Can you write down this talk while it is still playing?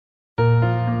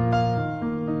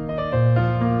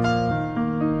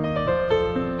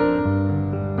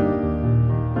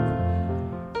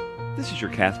is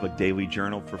your Catholic Daily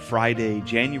Journal for Friday,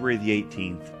 January the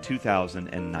 18th,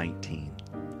 2019.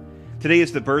 Today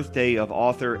is the birthday of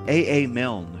author A. A.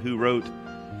 Milne, who wrote,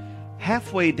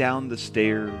 "Halfway down the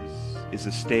stairs is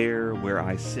a stair where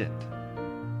I sit.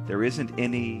 There isn't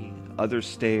any other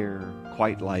stair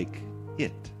quite like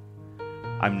it.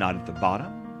 I'm not at the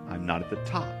bottom, I'm not at the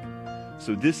top.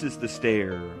 So this is the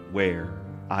stair where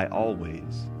I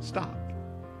always stop.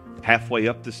 Halfway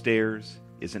up the stairs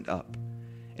isn't up,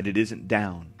 and it isn't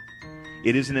down.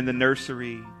 It isn't in the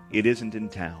nursery, it isn't in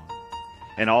town.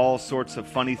 And all sorts of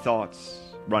funny thoughts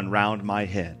run round my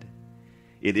head.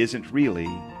 It isn't really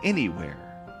anywhere.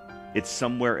 It's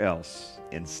somewhere else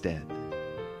instead."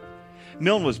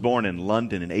 Milne was born in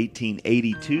London in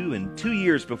 1882, and 2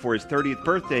 years before his 30th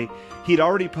birthday, he had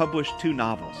already published 2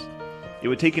 novels. It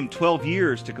would take him 12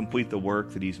 years to complete the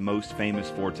work that he's most famous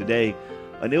for today,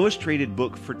 an illustrated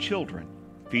book for children,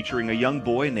 featuring a young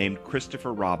boy named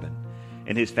Christopher Robin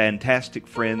and his fantastic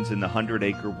friends in the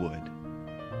 100-Acre Wood.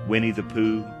 Winnie the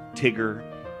Pooh, Tigger,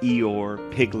 Eeyore,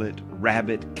 Piglet,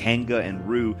 Rabbit, Kanga, and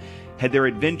Roo had their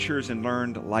adventures and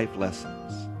learned life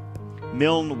lessons.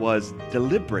 Milne was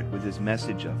deliberate with his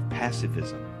message of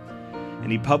pacifism,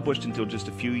 and he published until just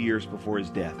a few years before his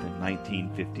death in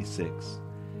 1956.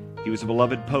 He was a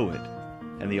beloved poet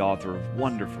and the author of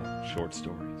wonderful short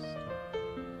stories.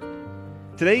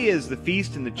 Today is the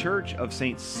feast in the Church of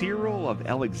St. Cyril of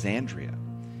Alexandria.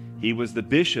 He was the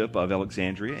bishop of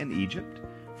Alexandria in Egypt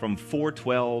from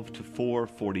 412 to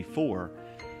 444,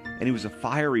 and he was a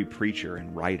fiery preacher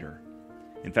and writer.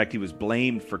 In fact, he was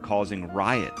blamed for causing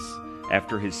riots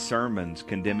after his sermons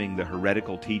condemning the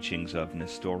heretical teachings of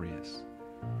Nestorius.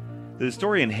 The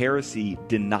Nestorian heresy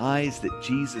denies that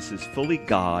Jesus is fully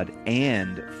God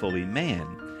and fully man,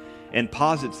 and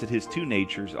posits that his two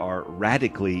natures are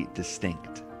radically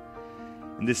distinct.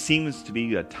 And this seems to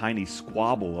be a tiny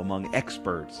squabble among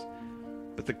experts,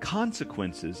 but the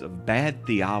consequences of bad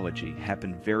theology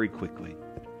happen very quickly,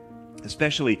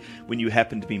 especially when you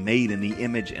happen to be made in the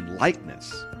image and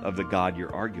likeness of the God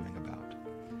you're arguing about.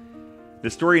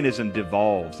 Nestorianism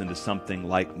devolves into something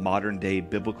like modern-day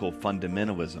biblical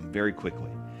fundamentalism very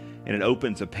quickly, and it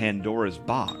opens a Pandora's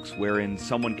box wherein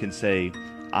someone can say,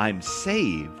 "I'm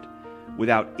saved,"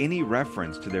 without any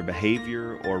reference to their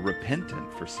behavior or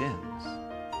repentant for sins.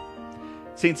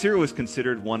 St. Cyril is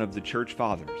considered one of the Church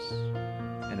Fathers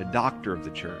and a doctor of the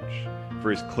Church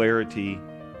for his clarity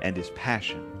and his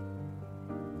passion.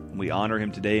 And we honor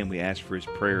him today and we ask for his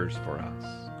prayers for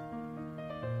us.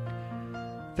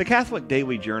 The Catholic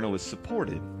Daily Journal is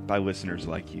supported by listeners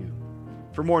like you.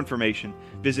 For more information,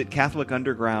 visit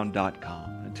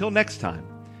CatholicUnderground.com. Until next time,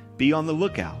 be on the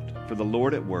lookout for the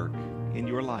Lord at work in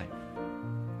your life.